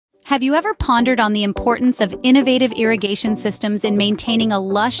Have you ever pondered on the importance of innovative irrigation systems in maintaining a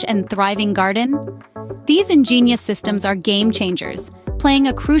lush and thriving garden? These ingenious systems are game changers, playing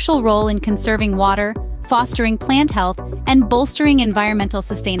a crucial role in conserving water, fostering plant health, and bolstering environmental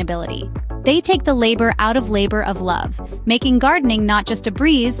sustainability. They take the labor of love, making gardening not just a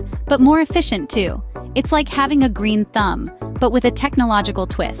breeze, but more efficient too. It's like having a green thumb, but with a technological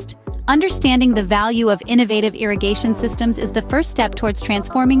twist. Understanding the value of innovative irrigation systems is the first step towards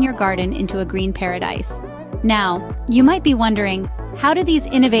transforming your garden into a green paradise. Now, you might be wondering, how do these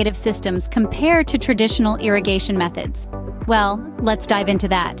innovative systems compare to traditional irrigation methods? Well, let's dive into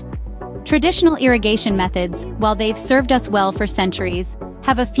that. Traditional irrigation methods, while they've served us well for centuries,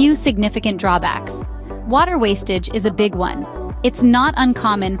 have a few significant drawbacks. Water wastage is a big one. It's not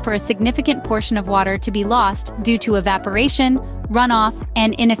uncommon for a significant portion of water to be lost due to evaporation, runoff,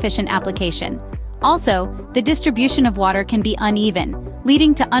 and inefficient application. Also, the distribution of water can be uneven,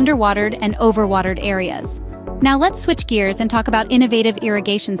 leading to underwatered and overwatered areas. Now let's switch gears and talk about innovative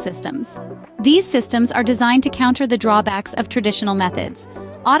irrigation systems. These systems are designed to counter the drawbacks of traditional methods.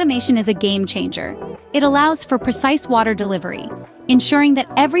 Automation is a game changer. It allows for precise water delivery, ensuring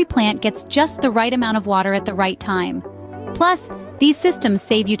that every plant gets just the right amount of water at the right time. Plus, these systems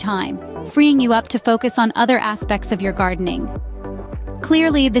save you time, freeing you up to focus on other aspects of your gardening.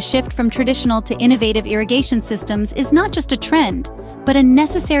 Clearly, the shift from traditional to innovative irrigation systems is not just a trend, but a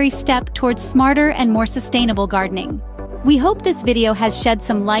necessary step towards smarter and more sustainable gardening. We hope this video has shed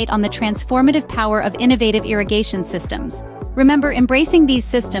some light on the transformative power of innovative irrigation systems. Remember, embracing these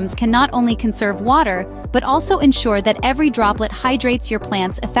systems can not only conserve water, but also ensure that every droplet hydrates your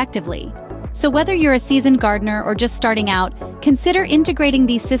plants effectively. So whether you're a seasoned gardener or just starting out, consider integrating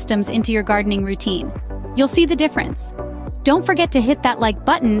these systems into your gardening routine. You'll see the difference. Don't forget to hit that like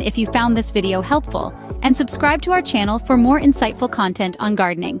button if you found this video helpful, and subscribe to our channel for more insightful content on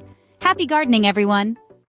gardening. Happy gardening, everyone!